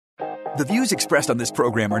The views expressed on this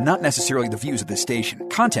program are not necessarily the views of this station.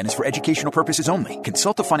 Content is for educational purposes only.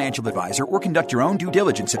 Consult a financial advisor or conduct your own due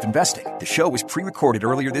diligence if investing. The show was pre-recorded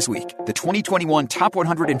earlier this week. The 2021 Top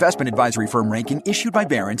 100 Investment Advisory Firm ranking issued by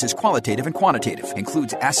Barron's is qualitative and quantitative.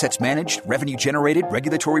 Includes assets managed, revenue generated,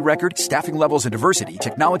 regulatory record, staffing levels and diversity,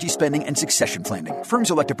 technology spending, and succession planning.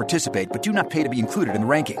 Firms elect to participate but do not pay to be included in the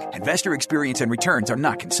ranking. Investor experience and returns are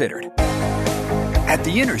not considered. At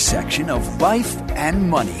the intersection of life and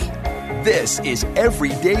money, this is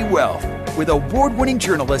Everyday Wealth with award-winning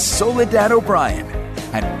journalist Soledad O'Brien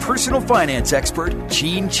and personal finance expert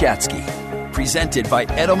Jean Chatzky. Presented by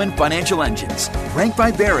Edelman Financial Engines, ranked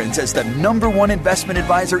by Barron's as the #1 investment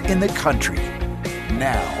advisor in the country.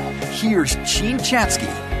 Now, here's Jean Chatzky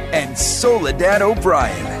and Soledad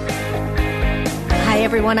O'Brien. Hi,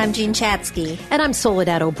 everyone. I'm Jean Chatzky. And I'm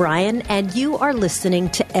Soledad O'Brien, and you are listening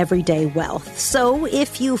to Everyday Wealth. So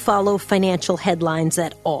if you follow financial headlines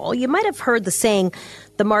at all, you might have heard the saying,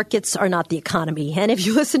 the markets are not the economy. And if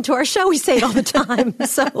you listen to our show, we say it all the time.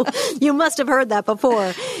 So you must have heard that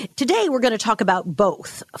before. Today, we're going to talk about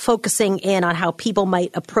both, focusing in on how people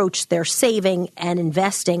might approach their saving and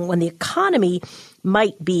investing when the economy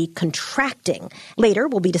might be contracting. Later,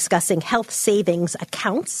 we'll be discussing health savings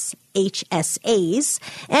accounts, HSAs,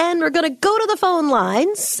 and we're going to go to the phone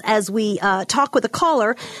lines as we talk with a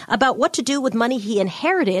caller about what to do with money he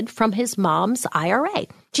inherited from his mom's IRA.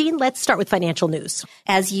 Jean, let's start with financial news.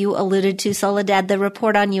 As you alluded to, Soledad, the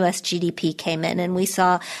report on U.S. GDP came in, and we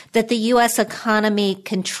saw that the U.S. economy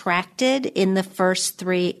contracted in the first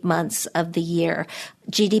 3 months of the year.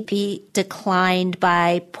 GDP declined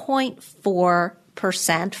by 0.4%,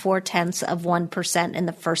 0.4% in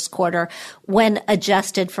the first quarter when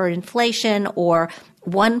adjusted for inflation, or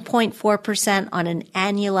 1.4% on an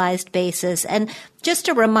annualized basis. And just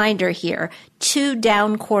a reminder here, 2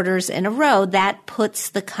 down quarters in a row, that puts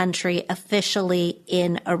the country officially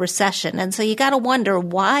in a recession. And so you got to wonder,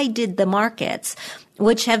 why did the markets,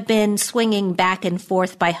 which have been swinging back and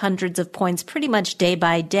forth by hundreds of points pretty much day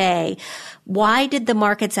by day, why did the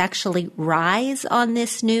markets actually rise on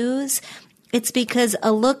this news? It's because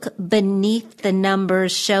a look beneath the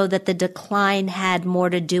numbers show that the decline had more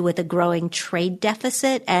to do with a growing trade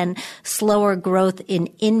deficit and slower growth in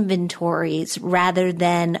inventories rather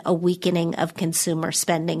than a weakening of consumer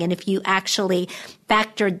spending. And if you actually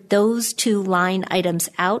factored those 2 line items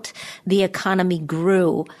out, the economy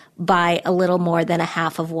grew by a little more than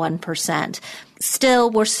 0.5%. Still,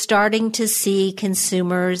 we're starting to see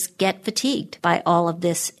consumers get fatigued by all of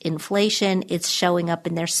this inflation. It's showing up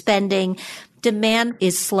in their spending. Demand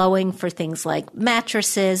is slowing for things like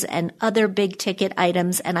mattresses and other big ticket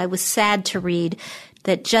items. And I was sad to read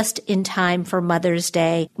that just in time for Mother's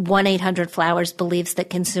Day, 1-800-Flowers believes that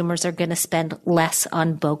consumers are going to spend less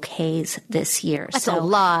on bouquets this year. That's a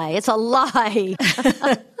lie. It's a lie.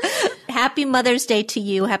 Happy Mother's Day to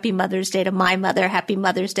you. Happy Mother's Day to my mother. Happy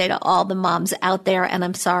Mother's Day to all the moms out there. And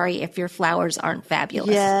I'm sorry if your flowers aren't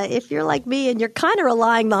fabulous. Yeah, if you're like me and you're kind of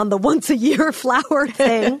relying on the once-a-year flower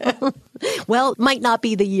thing, well, might not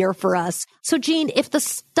be the year for us. So, Jean, if the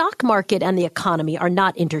stock market and the economy are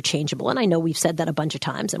not interchangeable, and I know we've said that a bunch of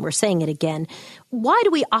times and we're saying it again, why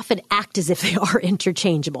do we often act as if they are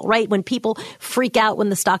interchangeable, right? When people freak out when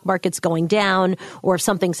the stock market's going down or if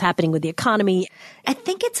something's happening with the economy. I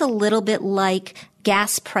think it's a little bit like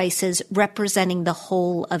gas prices representing the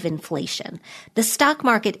whole of inflation. The stock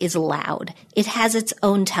market is loud. It has its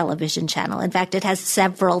own television channel. In fact, it has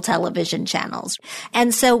several television channels.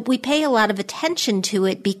 And so we pay a lot of attention to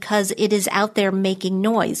it because it is out there making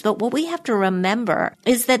noise. But what we have to remember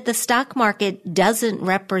is that the stock market doesn't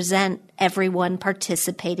represent everyone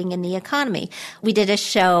participating in the economy. We did a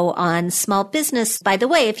show on small business. By the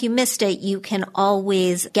way, if you missed it, you can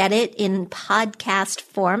always get it in podcast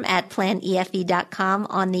form at planefe.com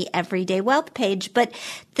on the Everyday Wealth page. But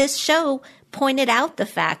this show pointed out the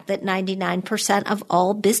fact that 99% of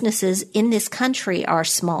all businesses in this country are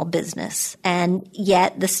small business. And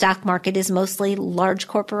yet the stock market is mostly large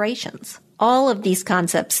corporations. All of these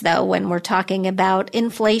concepts, though, when we're talking about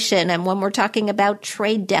inflation and when we're talking about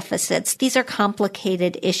trade deficits, these are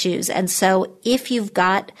complicated issues. And so if you've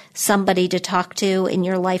got somebody to talk to in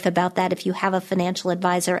your life about that, if you have a financial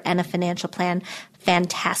advisor and a financial plan,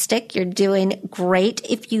 fantastic. You're doing great.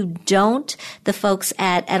 If you don't, the folks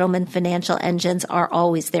at Edelman Financial Engines are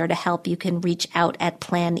always there to help. You can reach out at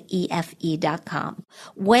planefe.com.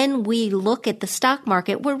 When we look at the stock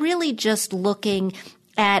market, we're really just looking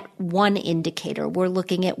at one indicator. We're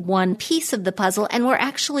looking at one piece of the puzzle, and we're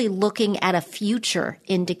actually looking at a future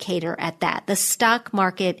indicator at that. The stock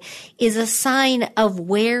market is a sign of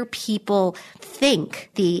where people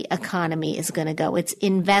think the economy is going to go. It's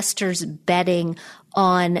investors betting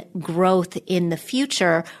on growth in the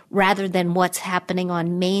future rather than what's happening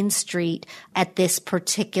on Main Street at this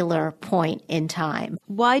particular point in time.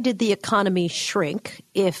 Why did the economy shrink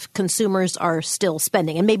if consumers are still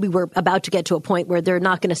spending? And maybe we're about to get to a point where they're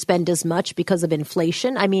not going to spend as much because of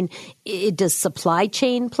inflation. I mean, does supply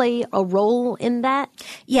chain play a role in that?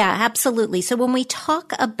 Yeah, absolutely. So when we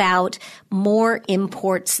talk about more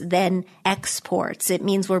imports than exports, it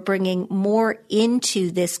means we're bringing more into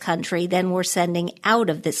this country than we're sending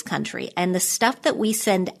out of this country. And the stuff that we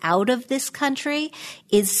send out of this country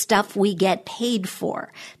is stuff we get paid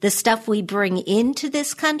for. The stuff we bring into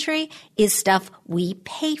this country is stuff we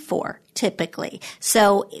pay for, typically.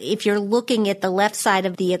 So if you're looking at the left side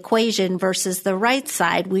of the equation versus the right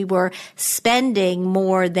side, we were spending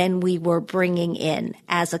more than we were bringing in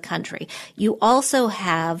as a country. You also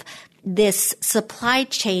have this supply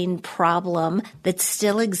chain problem that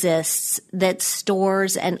still exists that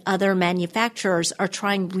stores and other manufacturers are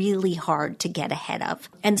trying really hard to get ahead of.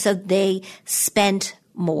 And so they spent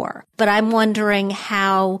more. But I'm wondering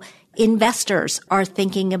how investors are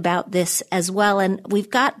thinking about this as well. And we've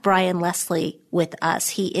got Brian Leslie with us.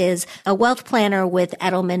 He is a wealth planner with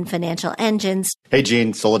Edelman Financial Engines. Hey,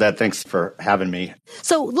 Jean, Soledad, thanks for having me.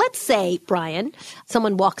 So let's say, Brian,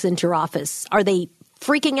 someone walks into your office. Are they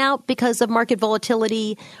freaking out because of market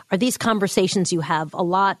volatility? Are these conversations you have a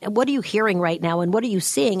lot? What are you hearing right now, and what are you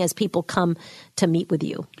seeing as people come to meet with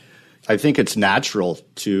you? I think it's natural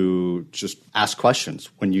to just ask questions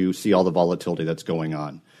when you see all the volatility that's going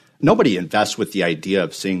on. Nobody invests with the idea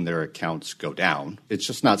of seeing their accounts go down. It's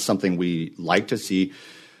just not something we like to see.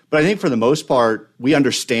 But I think for the most part, we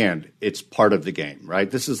understand it's part of the game, right?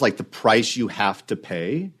 This is like the price you have to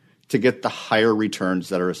pay to get the higher returns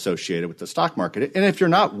that are associated with the stock market. And if you're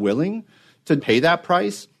not willing to pay that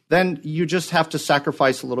price, then you just have to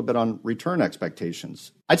sacrifice a little bit on return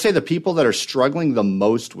expectations. I'd say the people that are struggling the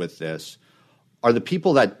most with this are the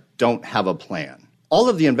people that don't have a plan. All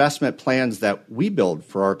of the investment plans that we build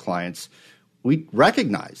for our clients, we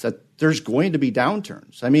recognize that there's going to be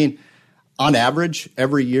downturns. I mean, on average,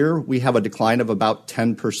 every year we have a decline of about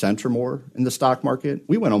 10% or more in the stock market.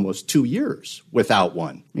 We went almost 2 years without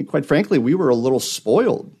one. I mean, quite frankly, we were a little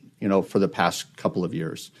spoiled, for the past couple of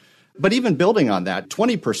years. But even building on that,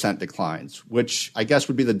 20% declines, which I guess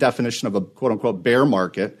would be the definition of a quote-unquote bear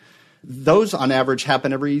market, those on average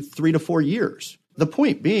happen every 3 to 4 years. The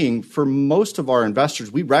point being, for most of our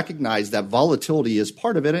investors, we recognize that volatility is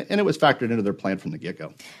part of it, and it was factored into their plan from the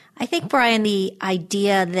get-go. I think, Brian, the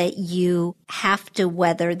idea that you have to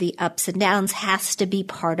weather the ups and downs has to be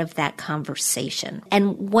part of that conversation.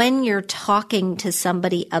 And when you're talking to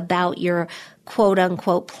somebody about your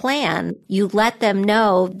quote-unquote plan, you let them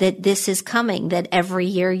know that this is coming, that every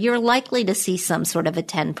year you're likely to see some sort of a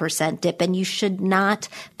 10% dip, and you should not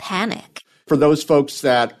panic. For those folks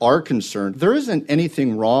that are concerned, there isn't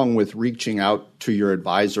anything wrong with reaching out to your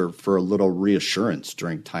advisor for a little reassurance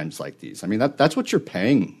during times like these. I mean, that's what you're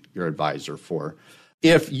paying your advisor for.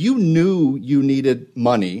 If you knew you needed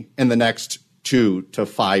money in the next 2 to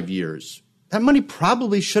 5 years, that money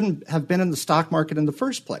probably shouldn't have been in the stock market in the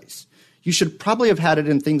first place. You should probably have had it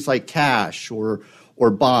in things like cash or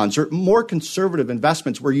bonds or more conservative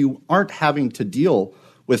investments where you aren't having to deal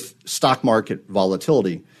with stock market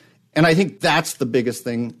volatility. And I think that's the biggest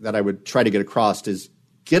thing that I would try to get across is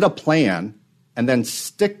get a plan and then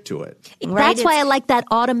stick to it. Right? That's why I like that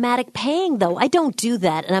automatic paying, though. I don't do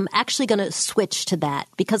that, and I'm actually going to switch to that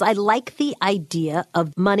because I like the idea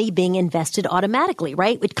of money being invested automatically,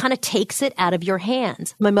 right? It kind of takes it out of your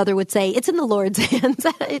hands. My mother would say, it's in the Lord's hands,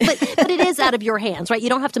 but it is out of your hands, right? You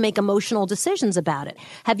don't have to make emotional decisions about it.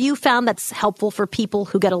 Have you found that's helpful for people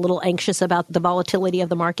who get a little anxious about the volatility of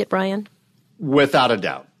the market, Brian? Without a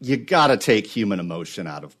doubt. You got to take human emotion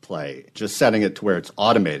out of play. Just setting it to where it's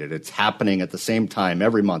automated. It's happening at the same time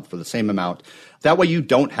every month for the same amount. That way you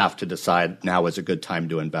don't have to decide now is a good time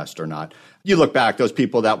to invest or not. You look back, those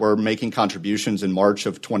people that were making contributions in March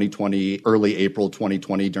of 2020, early April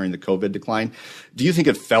 2020 during the COVID decline, do you think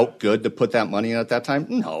it felt good to put that money in at that time?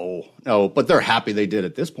 No, but they're happy they did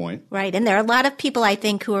at this point. Right. And there are a lot of people, I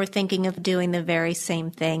think, who are thinking of doing the very same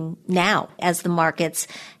thing now as the markets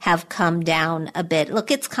have come down a bit. Look,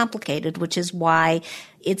 it's complicated, which is why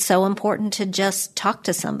it's so important to just talk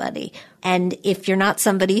to somebody. And if you're not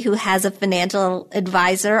somebody who has a financial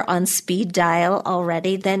advisor on speed dial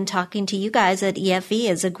already, then talking to you guys at EFE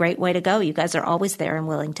is a great way to go. You guys are always there and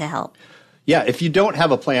willing to help. Yeah, if you don't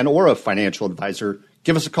have a plan or a financial advisor,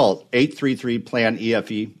 give us a call,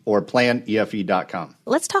 833-PLAN-EFE or planefe.com.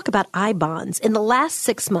 Let's talk about I-bonds. In the last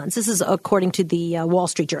 6 months, this is according to the Wall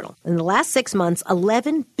Street Journal, in the last 6 months,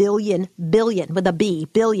 $11 billion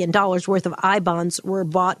worth of I-bonds were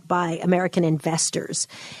bought by American investors.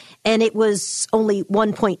 And it was only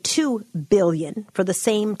 $1.2 billion for the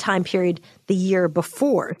same time period the year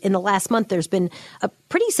before. In the last month, there's been a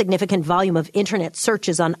pretty significant volume of internet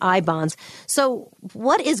searches on I-bonds. So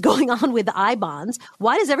what is going on with I-bonds?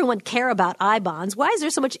 Why does everyone care about I-bonds? Why is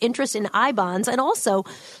there so much interest in I-bonds? And also,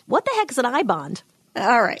 what the heck is an I-bond?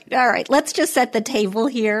 All right. Let's just set the table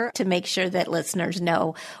here to make sure that listeners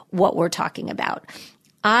know what we're talking about.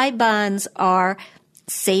 I-bonds are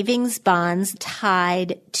savings bonds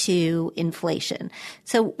tied to inflation.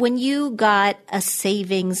 So when you got a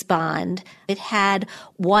savings bond, it had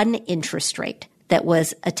one interest rate that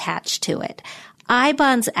was attached to it.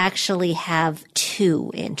 I-bonds actually have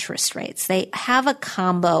two interest rates. They have a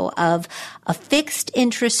combo of a fixed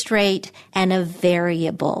interest rate and a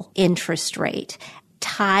variable interest rate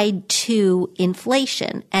tied to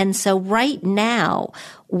inflation. And so right now,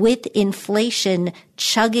 with inflation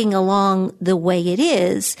chugging along the way it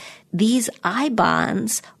is, these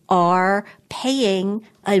I-bonds are paying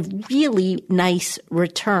a really nice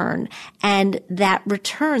return. And that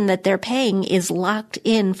return that they're paying is locked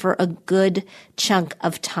in for a good chunk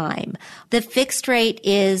of time. The fixed rate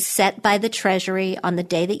is set by the Treasury on the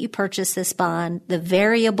day that you purchase this bond. The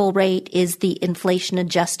variable rate is the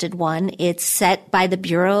inflation-adjusted one. It's set by the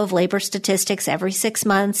Bureau of Labor Statistics every 6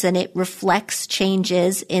 months, and it reflects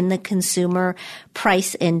changes in the consumer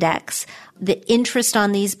price index. The interest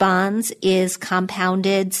on these bonds is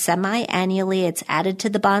compounded semi-annually. It's added to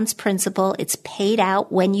the bond's principal. It's paid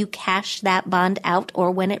out when you cash that bond out or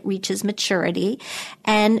when it reaches maturity.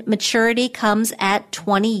 And maturity comes at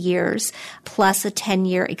 20 years plus a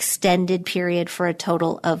 10-year extended period for a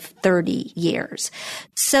total of 30 years.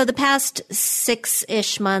 So the past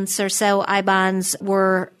 6-ish months or so, I-bonds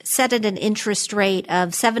were set at an interest rate of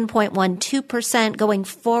 7.12%. Going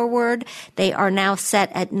forward, they are now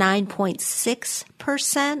set at 9.6%.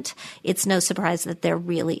 It's no surprise that they're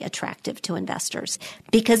really attractive to investors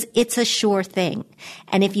because it's a sure thing.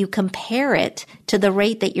 And if you compare it to the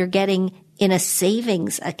rate that you're getting in a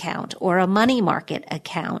savings account or a money market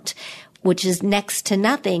account, which is next to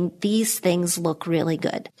nothing, these things look really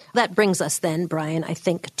good. That brings us then, Brian, I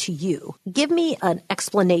think, to you. Give me an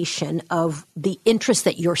explanation of the interest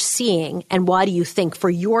that you're seeing and why do you think for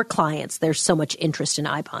your clients there's so much interest in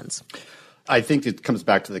I-bonds? I think it comes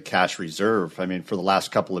back to the cash reserve. I mean, for the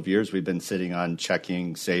last couple of years, we've been sitting on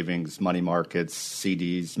checking, savings, money markets,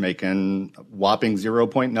 CDs, making whopping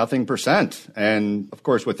 0.0%. And of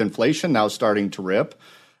course, with inflation now starting to rip,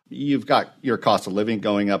 you've got your cost of living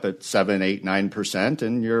going up at 7, 8, 9%,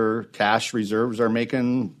 and your cash reserves are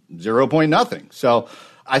making 0.0. So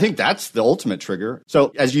I think that's the ultimate trigger.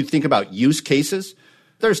 So as you think about use cases,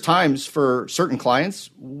 there's times for certain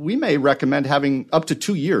clients, we may recommend having up to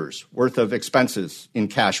 2 years worth of expenses in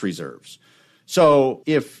cash reserves. So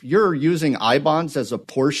if you're using I-bonds as a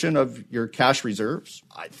portion of your cash reserves,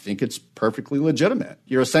 I think it's perfectly legitimate.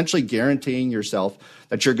 You're essentially guaranteeing yourself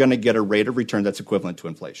that you're going to get a rate of return that's equivalent to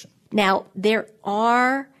inflation. Now, there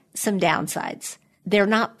are some downsides. They're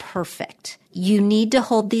not perfect. You need to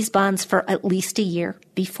hold these bonds for at least a year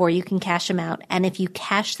before you can cash them out. And if you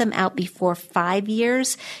cash them out before 5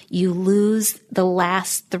 years, you lose the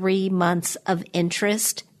last 3 months of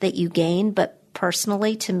interest that you gain. But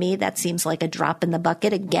personally, to me, that seems like a drop in the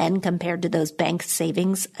bucket, again, compared to those bank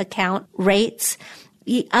savings account rates.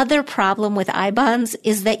 The other problem with I-bonds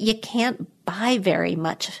is that you can't buy very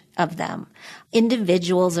much of them.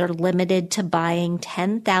 Individuals are limited to buying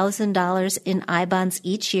 $10,000 in I-bonds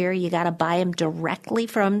each year. You got to buy them directly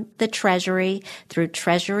from the Treasury through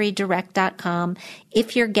treasurydirect.com.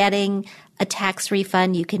 If you're getting a tax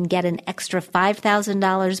refund, you can get an extra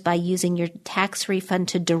 $5,000 by using your tax refund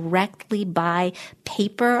to directly buy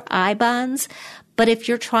paper I-bonds. But if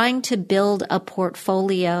you're trying to build a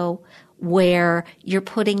portfolio where you're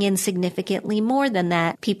putting in significantly more than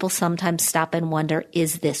that, people sometimes stop and wonder,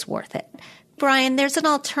 is this worth it? Brian, there's an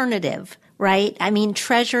alternative, right? I mean,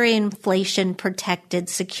 Treasury inflation protected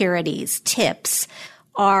securities, TIPS,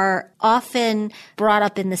 are often brought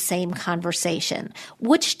up in the same conversation.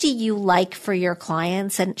 Which do you like for your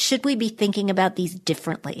clients, and should we be thinking about these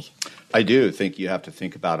differently? I do think you have to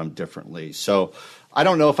think about them differently. So I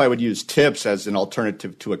don't know if I would use TIPS as an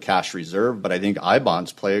alternative to a cash reserve, but I think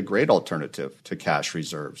I-bonds play a great alternative to cash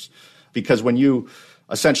reserves. Because when you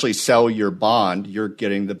essentially sell your bond, you're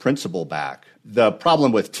getting the principal back. The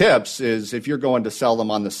problem with TIPS is if you're going to sell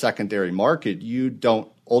them on the secondary market, you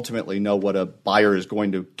don't ultimately know what a buyer is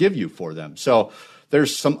going to give you for them. So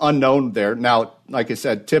there's some unknown there. Now, like I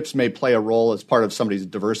said, TIPS may play a role as part of somebody's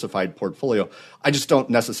diversified portfolio. I just don't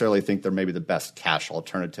necessarily think they're maybe the best cash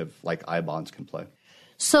alternative like I-bonds can play.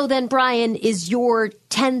 So then, Brian, is your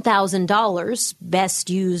 $10,000 best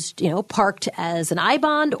used, parked as an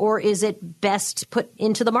I-bond, or is it best put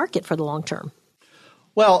into the market for the long term?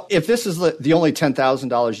 Well, if this is the only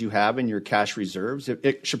 $10,000 you have in your cash reserves,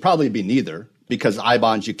 it should probably be neither, because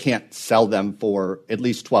I-bonds, you can't sell them for at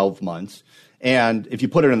least 12 months. And if you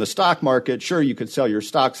put it in the stock market, sure, you could sell your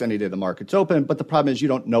stocks any day the market's open, but the problem is you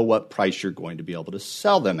don't know what price you're going to be able to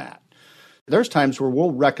sell them at. There's times where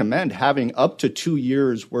we'll recommend having up to 2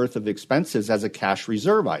 years worth of expenses as a cash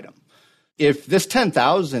reserve item. If this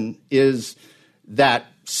 $10,000 is that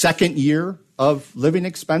second year of living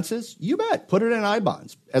expenses, you bet, put it in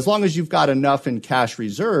I-bonds, as long as you've got enough in cash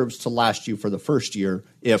reserves to last you for the first year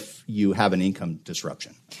if you have an income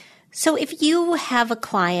disruption. So if you have a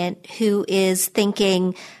client who is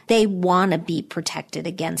thinking they want to be protected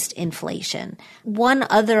against inflation, one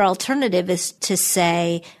other alternative is to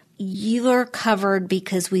say, you're covered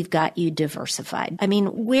because we've got you diversified. I mean,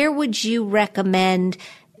 where would you recommend,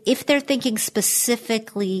 if they're thinking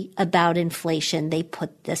specifically about inflation, they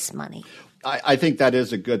put this money? I think that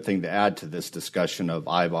is a good thing to add to this discussion of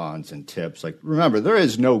I-bonds and TIPS. Like, remember, there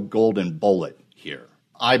is no golden bullet here.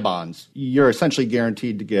 I-bonds, you're essentially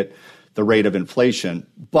guaranteed to get the rate of inflation.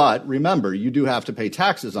 But remember, you do have to pay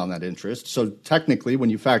taxes on that interest. So technically, when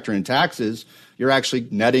you factor in taxes, you're actually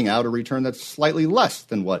netting out a return that's slightly less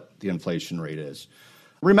than what the inflation rate is.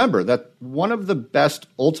 Remember that one of the best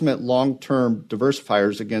ultimate long-term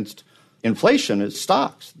diversifiers against inflation is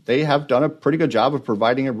stocks. They have done a pretty good job of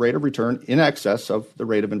providing a rate of return in excess of the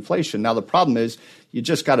rate of inflation. Now, the problem is you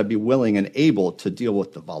just got to be willing and able to deal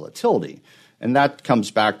with the volatility. And that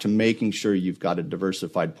comes back to making sure you've got a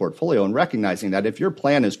diversified portfolio and recognizing that if your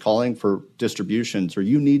plan is calling for distributions or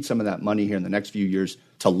you need some of that money here in the next few years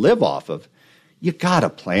to live off of, you got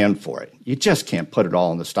to plan for it. You just can't put it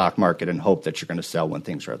all in the stock market and hope that you're going to sell when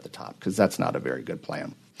things are at the top, because that's not a very good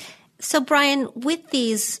plan. So, Brian, with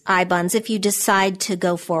these I-bonds, if you decide to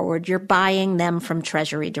go forward, you're buying them from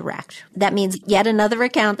Treasury Direct. That means yet another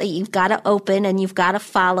account that you've got to open and you've got to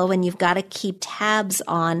follow and you've got to keep tabs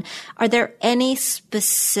on. Are there any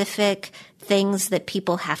specific things that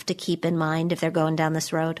people have to keep in mind if they're going down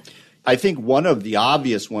this road? I think one of the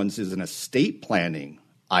obvious ones is an estate planning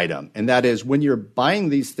item, and that is when you're buying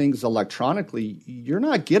these things electronically, you're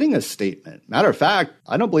not getting a statement. Matter of fact,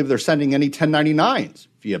 I don't believe they're sending any 1099s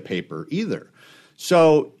via paper either.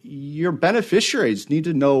 So your beneficiaries need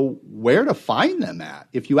to know where to find them at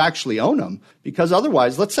if you actually own them, because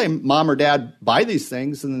otherwise, let's say mom or dad buy these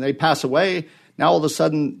things and then they pass away. Now all of a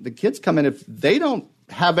sudden the kids come in. If they don't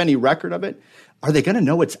have any record of it, are they going to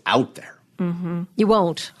know it's out there? Mm-hmm. You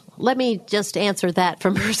won't. Let me just answer that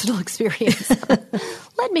from personal experience.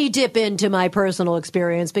 Let me dip into my personal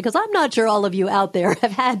experience, because I'm not sure all of you out there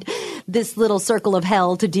have had this little circle of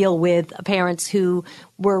hell to deal with parents who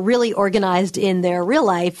were really organized in their real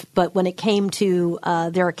life, but when it came to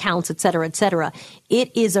their accounts, et cetera,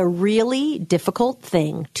 it is a really difficult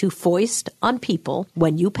thing to foist on people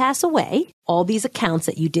when you pass away, all these accounts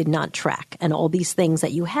that you did not track and all these things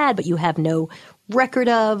that you had, but you have no record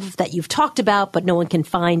of, that you've talked about, but no one can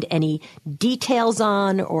find any details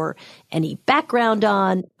on or any background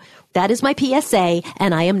on. That is my PSA,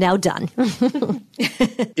 and I am now done.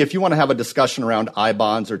 If you want to have a discussion around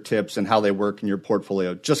I-bonds or TIPS and how they work in your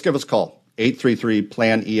portfolio, just give us a call,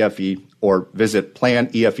 833-PLAN-EFE, or visit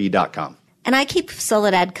planefe.com. And I keep,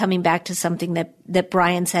 Soledad, coming back to something that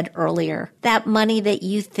Brian said earlier. That money that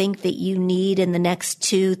you think that you need in the next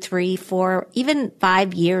 2, 3, 4, even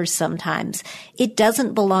 5 years sometimes, it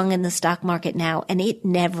doesn't belong in the stock market now, and it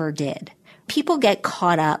never did. People get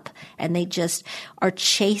caught up and they just are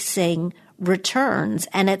chasing returns.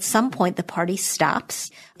 And at some point the party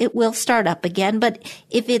stops. It will start up again. But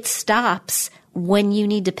if it stops when you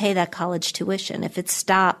need to pay that college tuition, if it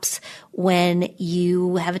stops when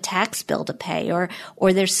you have a tax bill to pay, or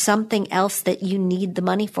there's something else that you need the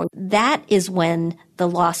money for, that is when the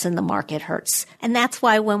loss in the market hurts. And that's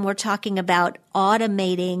why when we're talking about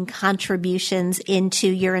automating contributions into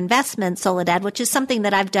your investment, Soledad, which is something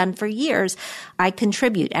that I've done for years, I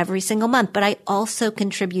contribute every single month, but I also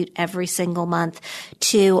contribute every single month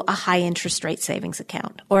to a high interest rate savings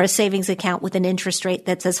account or a savings account with an interest rate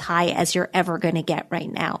that's as high as you're ever going to get right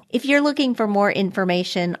now. If you're looking for more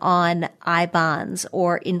information on I-bonds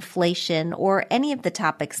or inflation or any of the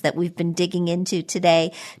topics that we've been digging into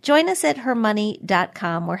today, join us at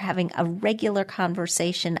hermoney.com. We're having a regular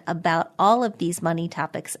conversation about all of these money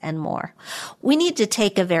topics and more. We need to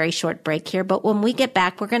take a very short break here, but when we get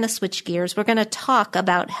back, we're going to switch gears. We're going to talk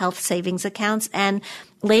about health savings accounts, and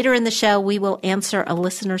later in the show, we will answer a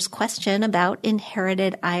listener's question about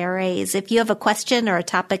inherited IRAs. If you have a question or a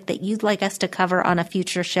topic that you'd like us to cover on a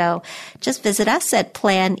future show, just visit us at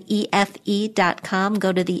planefe.com.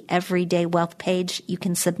 Go to the Everyday Wealth page. You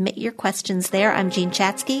can submit your questions there. I'm Jean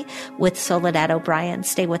Chatzky with Soledad O'Brien.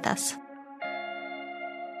 Stay with us.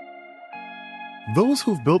 Those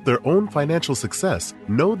who've built their own financial success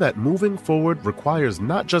know that moving forward requires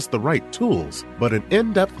not just the right tools, but an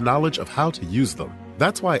in-depth knowledge of how to use them.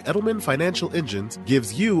 That's why Edelman Financial Engines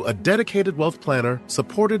gives you a dedicated wealth planner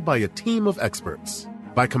supported by a team of experts.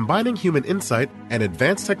 By combining human insight and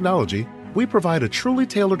advanced technology, we provide a truly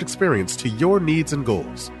tailored experience to your needs and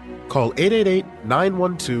goals. Call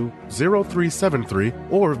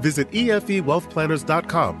 888-912-0373 or visit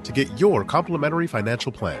efewealthplanners.com to get your complimentary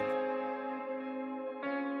financial plan.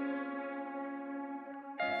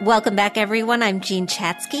 Welcome back, everyone. I'm Jean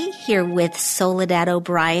Chatzky here with Soledad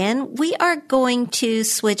O'Brien. We are going to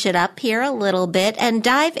switch it up here a little bit and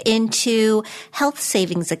dive into health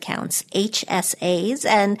savings accounts, HSAs,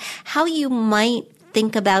 and how you might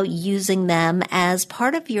think about using them as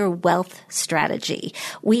part of your wealth strategy.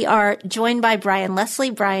 We are joined by Brian Leslie.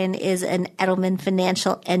 Brian is an Edelman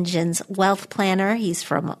Financial Engines wealth planner. He's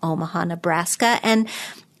from Omaha, Nebraska, and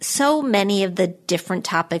so many of the different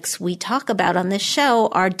topics we talk about on this show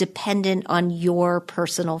are dependent on your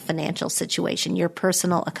personal financial situation, your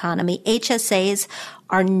personal economy. HSAs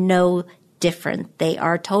are no different. They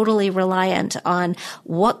are totally reliant on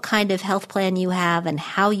what kind of health plan you have and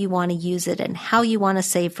how you want to use it and how you want to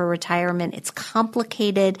save for retirement. It's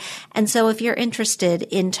complicated. And so if you're interested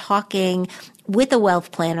in talking with a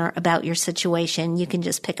wealth planner about your situation, you can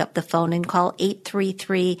just pick up the phone and call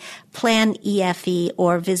 833-PLAN-EFE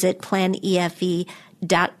or visit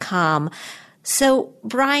planefe.com. So,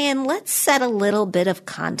 Brian, let's set a little bit of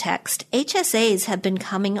context. HSAs have been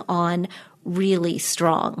coming on really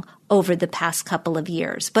strong over the past couple of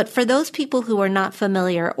years. But for those people who are not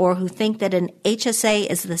familiar or who think that an HSA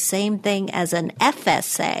is the same thing as an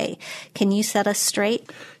FSA, can you set us straight?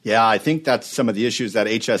 Yeah, I think that's some of the issues that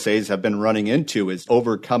HSAs have been running into is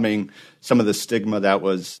overcoming some of the stigma that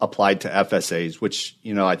was applied to FSAs, which,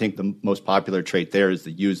 I think the most popular trait there is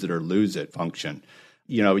the use it or lose it function.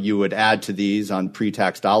 You would add to these on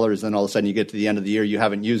pre-tax dollars, and all of a sudden you get to the end of the year, you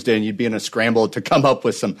haven't used it, and you'd be in a scramble to come up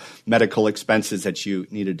with some medical expenses that you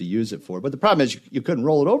needed to use it for. But the problem is you couldn't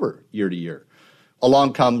roll it over year to year.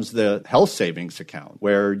 Along comes the health savings account,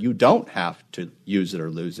 where you don't have to use it or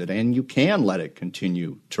lose it, and you can let it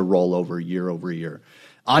continue to roll over year.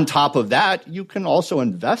 On top of that, you can also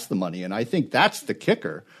invest the money, and I think that's the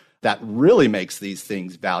kicker that really makes these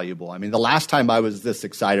things valuable. I mean, the last time I was this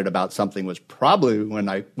excited about something was probably when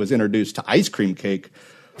I was introduced to ice cream cake.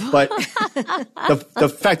 But the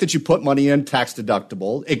fact that you put money in tax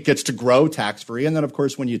deductible, it gets to grow tax free. And then, of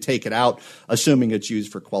course, when you take it out, assuming it's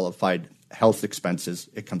used for qualified health expenses,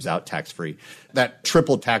 it comes out tax free. That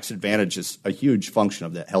triple tax advantage is a huge function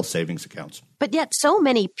of the health savings accounts. But yet so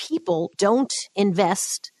many people don't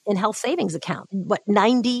invest in health savings account.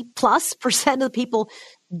 90+% of the people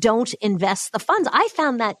don't invest the funds. I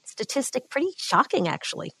found that statistic pretty shocking,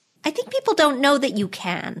 actually. I think people don't know that you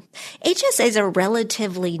can. HSAs are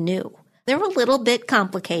relatively new. They're a little bit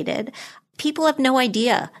complicated. People have no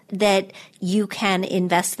idea that you can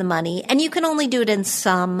invest the money, and you can only do it in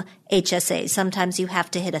some HSAs. Sometimes you have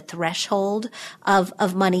to hit a threshold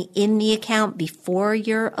of money in the account before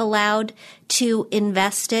you're allowed to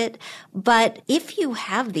invest it. But if you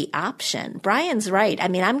have the option, Brian's right. I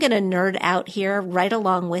mean, I'm going to nerd out here right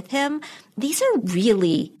along with him. These are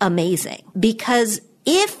really amazing because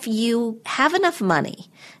if you have enough money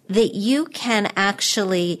that you can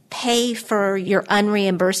actually pay for your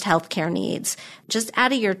unreimbursed healthcare needs just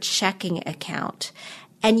out of your checking account,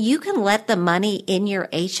 and you can let the money in your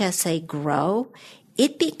HSA grow,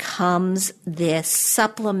 it becomes this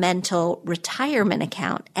supplemental retirement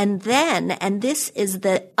account. And then, and this is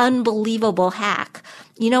the unbelievable hack,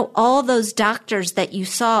 all those doctors that you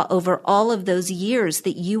saw over all of those years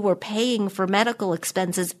that you were paying for medical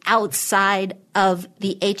expenses outside of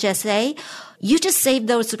the HSA, you just save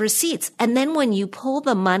those receipts. And then when you pull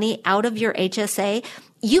the money out of your HSA,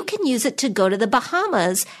 you can use it to go to the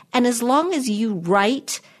Bahamas. And as long as you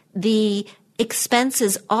write the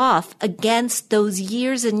expenses off against those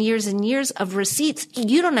years and years and years of receipts,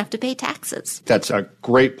 you don't have to pay taxes. That's a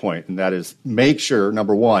great point, and that is make sure,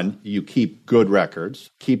 number one, you keep good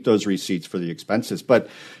records, keep those receipts for the expenses. But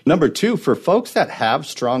number two, for folks that have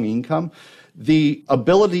strong income, the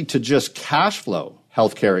ability to just cash flow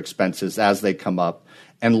healthcare expenses as they come up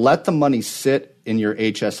and let the money sit in your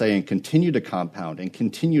HSA and continue to compound and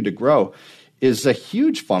continue to grow is a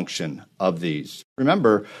huge function of these.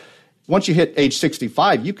 Remember, once you hit age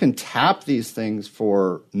 65, you can tap these things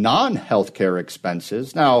for non-healthcare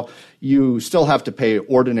expenses. Now, you still have to pay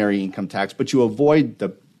ordinary income tax, but you avoid the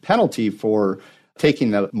penalty for taking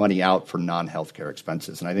the money out for non-healthcare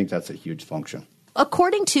expenses. And I think that's a huge function.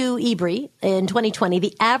 According to eBree, in 2020,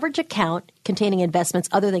 the average account containing investments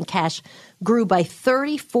other than cash grew by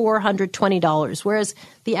 $3,420, whereas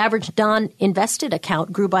the average non-invested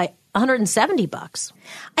account grew by $170.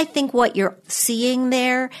 I think what you're seeing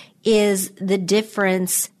there is the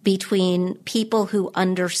difference between people who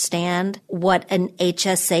understand what an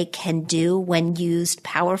HSA can do when used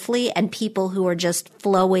powerfully and people who are just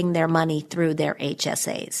flowing their money through their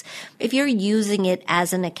HSAs. If you're using it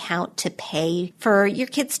as an account to pay for your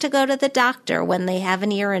kids to go to the doctor when they have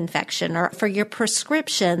an ear infection or for your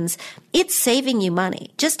prescriptions, it's saving you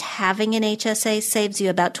money. Just having an HSA saves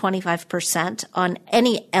you about 25% on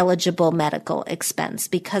any eligible medical expense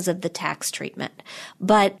because of the tax treatment.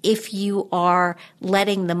 But if you are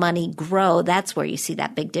letting the money grow, that's where you see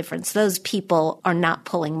that big difference. Those people are not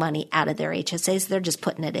pulling money out of their HSAs. They're just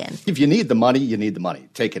putting it in. If you need the money, you need the money.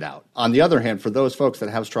 Take it out. On the other hand, for those folks that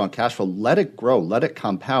have strong cash flow, let it grow, let it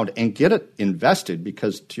compound, and get it invested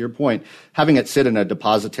because, to your point, having it sit in a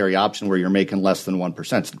depository option where you're making less than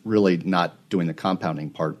 1% is really not doing the compounding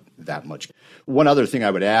part that much. One other thing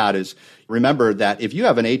I would add is remember that if you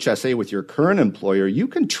have an HSA with your current employer, you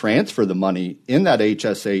can transfer the money in that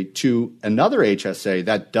HSA to another HSA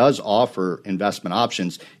that does offer investment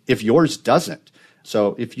options if yours doesn't.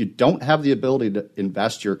 So if you don't have the ability to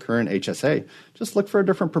invest your current HSA, just look for a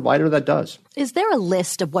different provider that does. Is there a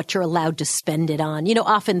list of what you're allowed to spend it on?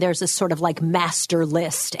 Often there's this sort of like master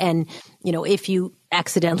list. And, if you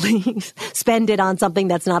accidentally spend it on something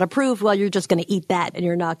that's not approved, well, you're just going to eat that and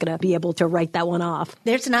you're not going to be able to write that one off.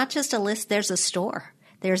 There's not just a list, there's a store.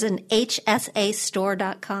 There's an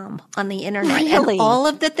HSAstore.com on the internet. Really? And all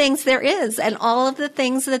of the things there is and all of the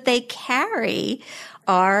things that they carry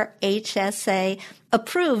are HSA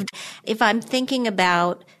approved. If I'm thinking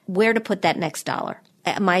about where to put that next dollar,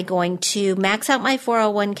 am I going to max out my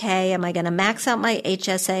 401k? Am I going to max out my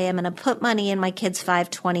HSA? I'm going to put money in my kid's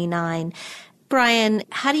 529. Brian,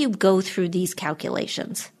 how do you go through these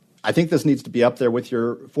calculations? I think this needs to be up there with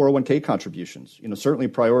your 401k contributions. Certainly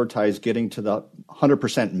prioritize getting to the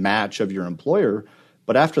 100% match of your employer.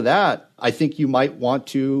 But after that, I think you might want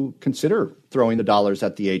to consider throwing the dollars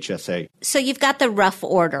at the HSA. So you've got the rough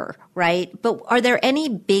order, right? But are there any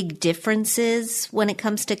big differences when it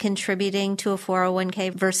comes to contributing to a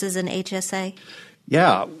 401k versus an HSA?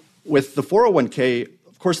 Yeah. With the 401k,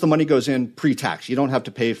 of course, the money goes in pre-tax. You don't have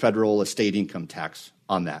to pay federal estate income tax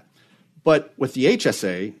on that. But with the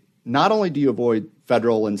HSA, not only do you avoid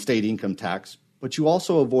federal and state income tax, but you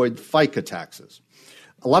also avoid FICA taxes.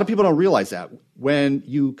 A lot of people don't realize that. When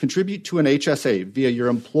you contribute to an HSA via your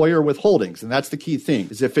employer withholdings, and that's the key thing,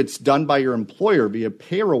 is if it's done by your employer via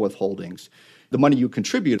payroll withholdings, the money you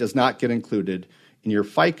contribute does not get included in your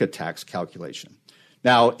FICA tax calculation.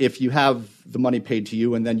 Now, if you have the money paid to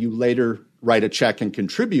you and then you later write a check and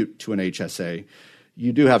contribute to an HSA,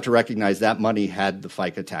 you do have to recognize that money had the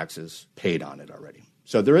FICA taxes paid on it already.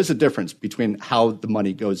 So there is a difference between how the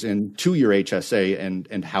money goes into your HSA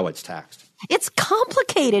and how it's taxed. It's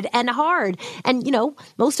complicated and hard. And,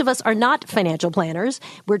 most of us are not financial planners.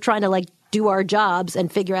 We're trying to do our jobs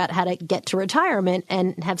and figure out how to get to retirement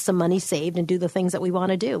and have some money saved and do the things that we want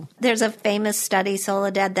to do. There's a famous study,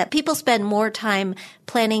 Soledad, that people spend more time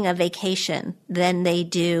planning a vacation than they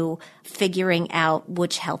do figuring out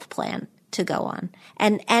which health plan to go on.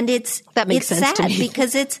 And that makes sense sad to me.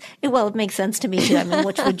 Because it makes sense to me too. I mean,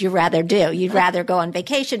 which would you rather do? You'd rather go on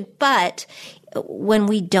vacation, but when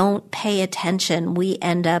we don't pay attention, we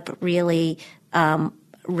end up really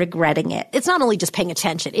regretting it. It's not only just paying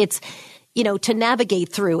attention. It's to navigate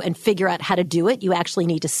through and figure out how to do it, you actually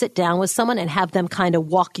need to sit down with someone and have them kind of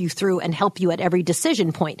walk you through and help you at every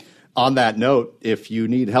decision point. On that note, if you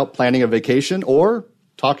need help planning a vacation or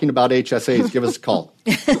talking about HSAs, give us a call.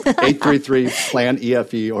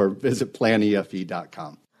 833-PLAN-EFE or visit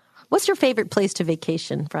planefe.com. What's your favorite place to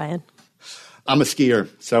vacation, Brian? I'm a skier,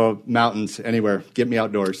 so mountains, anywhere. Get me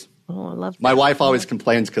outdoors. Oh, I love that. My wife always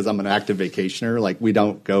complains because I'm an active vacationer. Like, we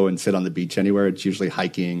don't go and sit on the beach anywhere. It's usually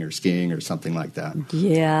hiking or skiing or something like that.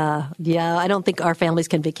 Yeah. I don't think our families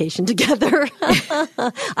can vacation together.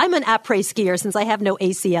 I'm an après skier since I have no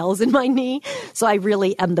ACLs in my knee. So I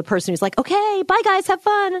really am the person who's like, okay, bye guys, have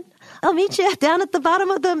fun. I'll meet you down at the bottom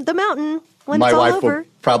of the mountain. My wife will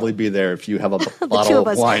probably be there if you have a bottle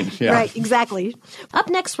of wine. Yeah. Right, exactly. Up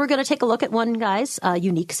next, we're going to take a look at one guy's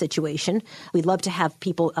unique situation. We'd love to have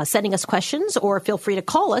people sending us questions, or feel free to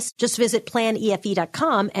call us. Just visit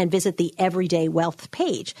planefe.com and visit the Everyday Wealth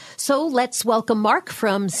page. So let's welcome Mark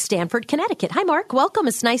from Stamford, Connecticut. Hi, Mark. Welcome.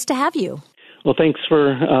 It's nice to have you. Well, thanks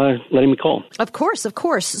for letting me call. Of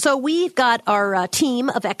course. So we've got our team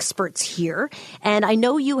of experts here, and I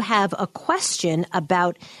know you have a question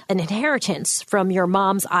about an inheritance from your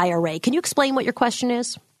mom's IRA. Can you explain what your question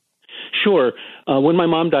is? Sure. When my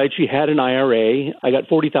mom died, she had an IRA. I got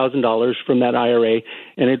 $40,000 from that IRA,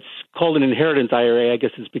 and it's called an inheritance IRA. I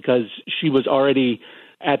guess it's because she was already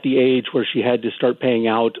at the age where she had to start paying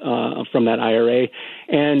out from that IRA.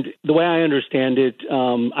 And the way I understand it,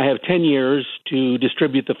 I have 10 years to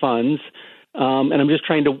distribute the funds, and I'm just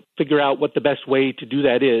trying to figure out what the best way to do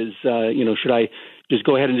that is. Should I just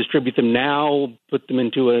go ahead and distribute them now, put them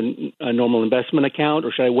into a normal investment account,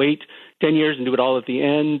 or should I wait 10 years and do it all at the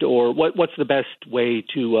end? Or what's the best way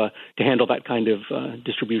to handle that kind of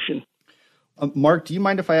distribution? Mark, do you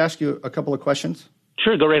mind if I ask you a couple of questions?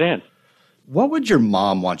 Sure, go right ahead. What would your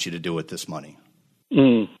mom want you to do with this money?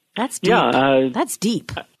 That's deep. Yeah, that's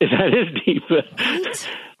deep. That is deep. Right?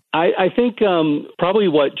 I think probably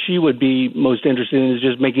what she would be most interested in is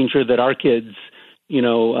just making sure that our kids,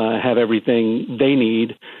 have everything they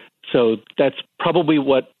need. So that's probably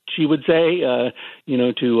what she would say, to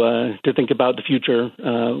think about the future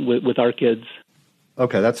with our kids.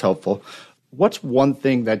 Okay, that's helpful. What's one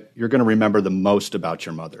thing that you're going to remember the most about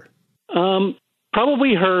your mother?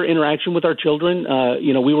 Probably her interaction with our children.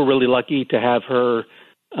 We were really lucky to have her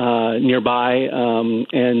nearby.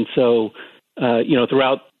 And so,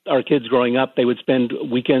 throughout our kids growing up, they would spend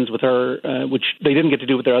weekends with her, which they didn't get to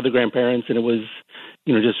do with their other grandparents. And it was,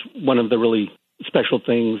 just one of the really special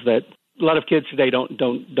things that a lot of kids today don't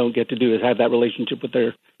get to do, is have that relationship with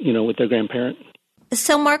their grandparent.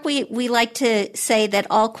 So, Mark, we like to say that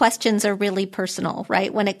all questions are really personal,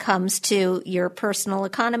 right, when it comes to your personal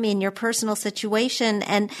economy and your personal situation.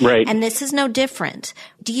 And, right. And this is no different.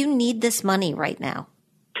 Do you need this money right now?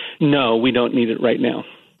 No, we don't need it right now.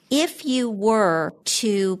 If you were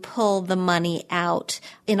to pull the money out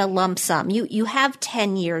in a lump sum, you have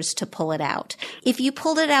 10 years to pull it out. If you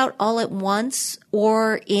pulled it out all at once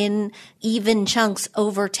or in even chunks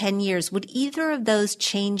over 10 years, would either of those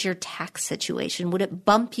change your tax situation? Would it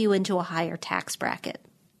bump you into a higher tax bracket?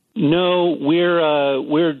 No,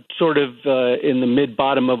 we're sort of in the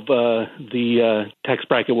mid-bottom of the tax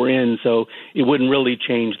bracket we're in, so it wouldn't really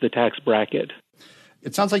change the tax bracket.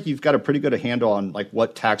 It sounds like you've got a pretty good handle on like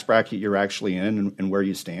what tax bracket you're actually in and where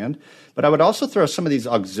you stand. But I would also throw some of these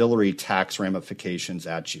auxiliary tax ramifications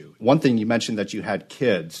at you. One thing, you mentioned that you had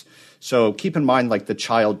kids. So keep in mind, like the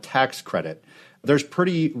child tax credit. There's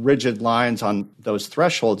pretty rigid lines on those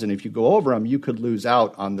thresholds. And if you go over them, you could lose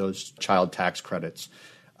out on those child tax credits.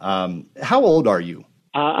 How old are you?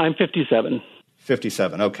 I'm 57.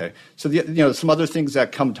 57. Okay. So, some other things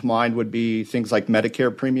that come to mind would be things like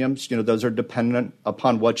Medicare premiums. Those are dependent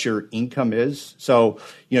upon what your income is. So,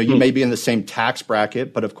 you may be in the same tax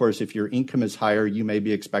bracket, but of course, if your income is higher, you may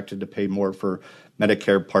be expected to pay more for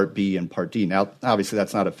Medicare Part B and Part D. Now, obviously,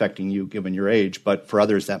 that's not affecting you given your age, but for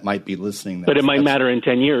others that might be listening. But it might matter in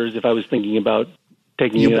 10 years if I was thinking about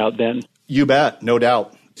taking it out then. You bet. No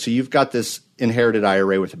doubt. So you've got this inherited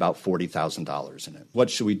IRA with about $40,000 in it. What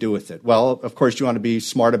should we do with it? Well, of course, you want to be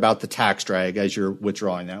smart about the tax drag as you're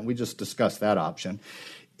withdrawing that. We just discussed that option.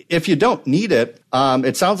 If you don't need it,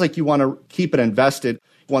 it sounds like you want to keep it invested.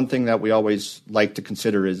 One thing that we always like to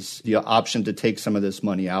consider is the option to take some of this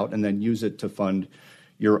money out and then use it to fund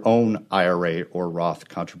your own IRA or Roth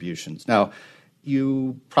contributions. Now,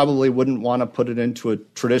 you probably wouldn't want to put it into a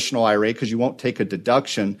traditional IRA because you won't take a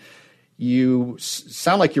deduction. You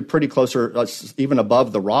sound like you're pretty close or even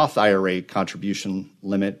above the Roth IRA contribution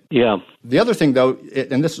limit. Yeah. The other thing, though,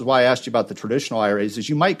 and this is why I asked you about the traditional IRAs, is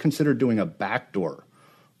you might consider doing a backdoor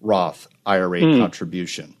Roth IRA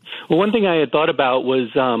contribution. Well, one thing I had thought about was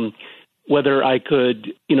whether I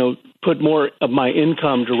could, put more of my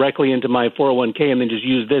income directly into my 401k and then just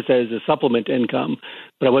use this as a supplement income.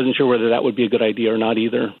 But I wasn't sure whether that would be a good idea or not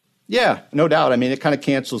either. Yeah, no doubt. I mean, it kind of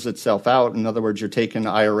cancels itself out. In other words, you're taking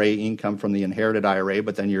IRA income from the inherited IRA,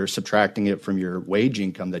 but then you're subtracting it from your wage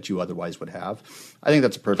income that you otherwise would have. I think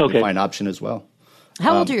that's a perfectly fine option as well.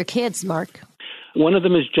 How old are your kids, Mark? One of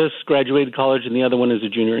them has just graduated college, and the other one is a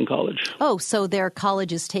junior in college. Oh, so their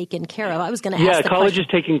college is taken care of. I was going to ask Yeah, college is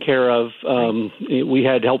taken care of. We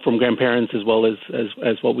had help from grandparents as well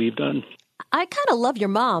as what we've done. I kind of love your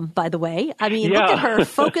mom, by the way. I mean, look at her,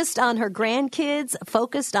 focused on her grandkids,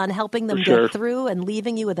 focused on helping them get through and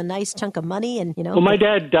leaving you with a nice chunk of money. And Well, my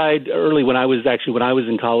dad died early when I was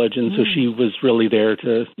in college, and so she was really there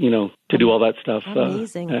to do all that stuff.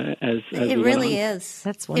 Amazing. It really is.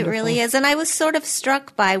 That's wonderful. It really is. And I was sort of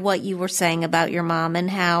struck by what you were saying about your mom and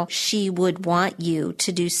how she would want you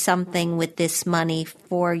to do something with this money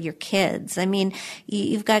for your kids. I mean,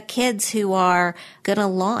 you've got kids who are going to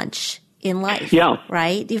launch in life,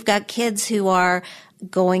 right? You've got kids who are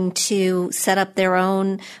going to set up their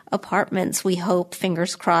own apartments, we hope,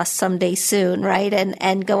 fingers crossed, someday soon, right?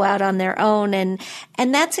 And go out on their own. And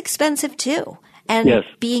that's expensive too. And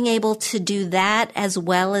being able to do that as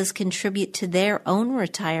well as contribute to their own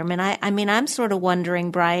retirement. I mean, I'm sort of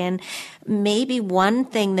wondering, Brian, maybe one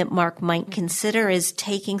thing that Mark might consider is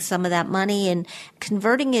taking some of that money and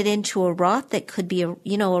converting it into a Roth that could be a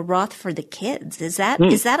Roth for the kids. Is that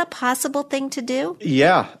a possible thing to do?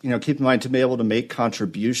 Yeah. Keep in mind, to be able to make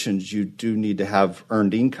contributions, you do need to have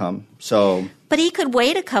earned income. But he could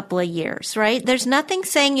wait a couple of years, right? There's nothing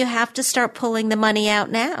saying you have to start pulling the money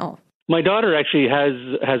out now. My daughter actually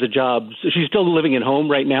has a job. She's still living at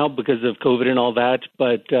home right now because of COVID and all that,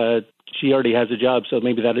 but she already has a job, so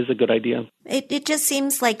maybe that is a good idea. It just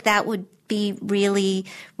seems like that would be really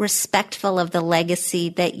respectful of the legacy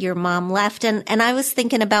that your mom left. And I was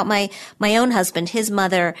thinking about my own husband. His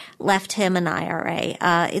mother left him an IRA.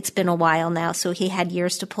 It's been a while now, so he had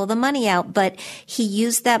years to pull the money out, but he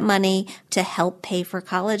used that money to help pay for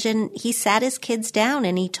college. And he sat his kids down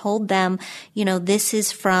and he told them, this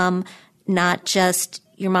is from not just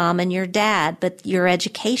your mom and your dad, but your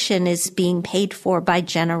education is being paid for by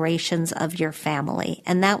generations of your family.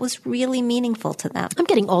 And that was really meaningful to them. I'm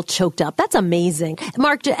getting all choked up. That's amazing.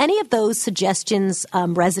 Mark, do any of those suggestions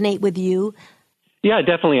resonate with you? Yeah,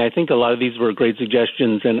 definitely. I think a lot of these were great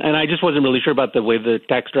suggestions. And I just wasn't really sure about the way the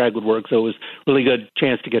tax drag would work. So it was a really good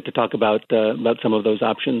chance to get to talk about some of those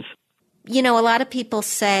options. A lot of people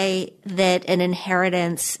say that an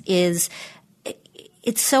inheritance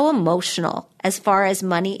it's so emotional as far as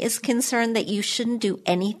money is concerned that you shouldn't do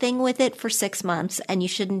anything with it for 6 months and you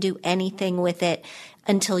shouldn't do anything with it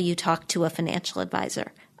until you talk to a financial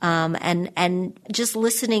advisor. And just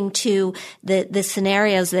listening to the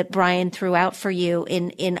scenarios that Brian threw out for you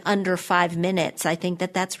in under 5 minutes, I think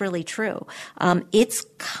that's really true. It's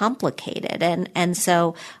complicated. And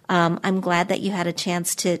so, I'm glad that you had a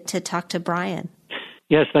chance to talk to Brian.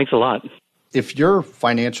 Yes. Thanks a lot. If your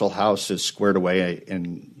financial house is squared away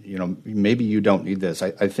and, maybe you don't need this,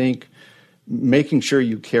 I think making sure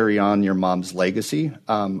you carry on your mom's legacy.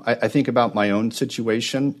 I think about my own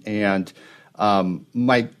situation, and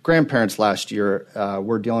my grandparents last year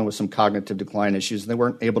were dealing with some cognitive decline issues, and they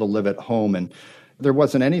weren't able to live at home. And there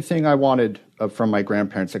wasn't anything I wanted from my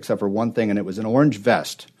grandparents except for one thing, and it was an orange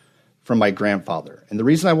vest from my grandfather. And the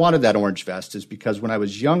reason I wanted that orange vest is because when I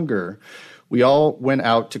was younger, we all went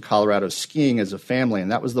out to Colorado skiing as a family,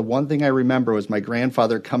 and that was the one thing I remember was my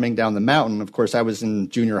grandfather coming down the mountain. Of course, I was in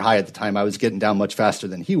junior high at the time. I was getting down much faster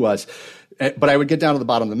than he was. But I would get down to the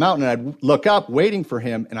bottom of the mountain, and I'd look up waiting for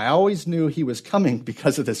him, and I always knew he was coming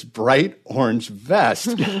because of this bright orange vest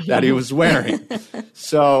that he was wearing.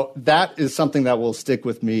 So that is something that will stick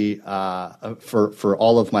with me for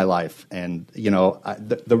all of my life. And,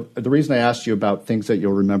 the reason I asked you about things that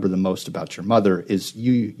you'll remember the most about your mother is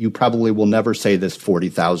you probably will never say this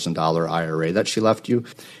 $40,000 IRA that she left you.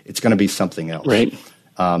 It's going to be something else. Right.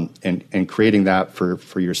 And creating that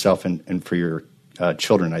for yourself and for your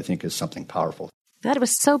children, I think, is something powerful. That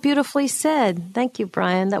was so beautifully said. Thank you,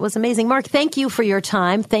 Brian. That was amazing. Mark, thank you for your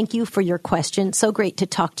time. Thank you for your question. So great to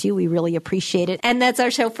talk to you. We really appreciate it. And that's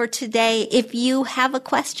our show for today. If you have a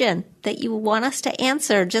question that you want us to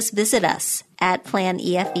answer, just visit us at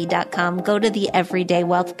planefe.com. Go to the Everyday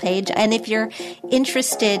Wealth page. And if you're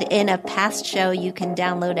interested in a past show, you can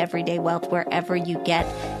download Everyday Wealth wherever you get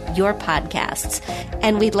your podcasts.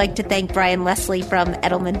 And we'd like to thank Brian Leslie from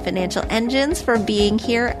Edelman Financial Engines for being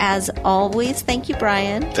here as always. Thank you,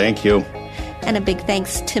 Brian. Thank you. And a big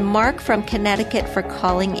thanks to Mark from Connecticut for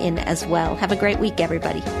calling in as well. Have a great week,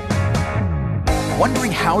 everybody.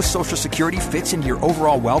 Wondering how Social Security fits into your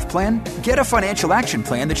overall wealth plan? Get a financial action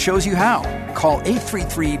plan that shows you how. Call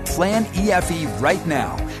 833-PLAN-EFE right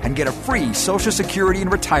now and get a free Social Security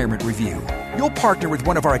and retirement review. You'll partner with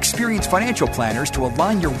one of our experienced financial planners to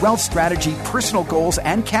align your wealth strategy, personal goals,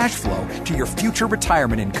 and cash flow to your future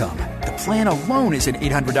retirement income. The plan alone is an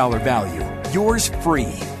 $800 value. Yours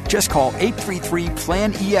free. Just call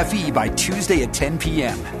 833-PLAN-EFE by Tuesday at 10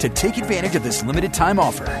 p.m. to take advantage of this limited time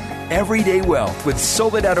offer. Everyday Wealth with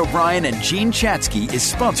Soledad O'Brien and Gene Chatsky is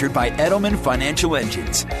sponsored by Edelman Financial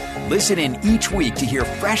Engines. Listen in each week to hear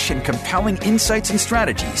fresh and compelling insights and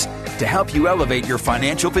strategies to help you elevate your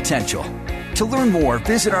financial potential. To learn more,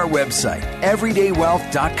 visit our website,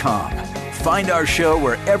 everydaywealth.com. Find our show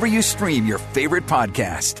wherever you stream your favorite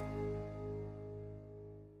podcast.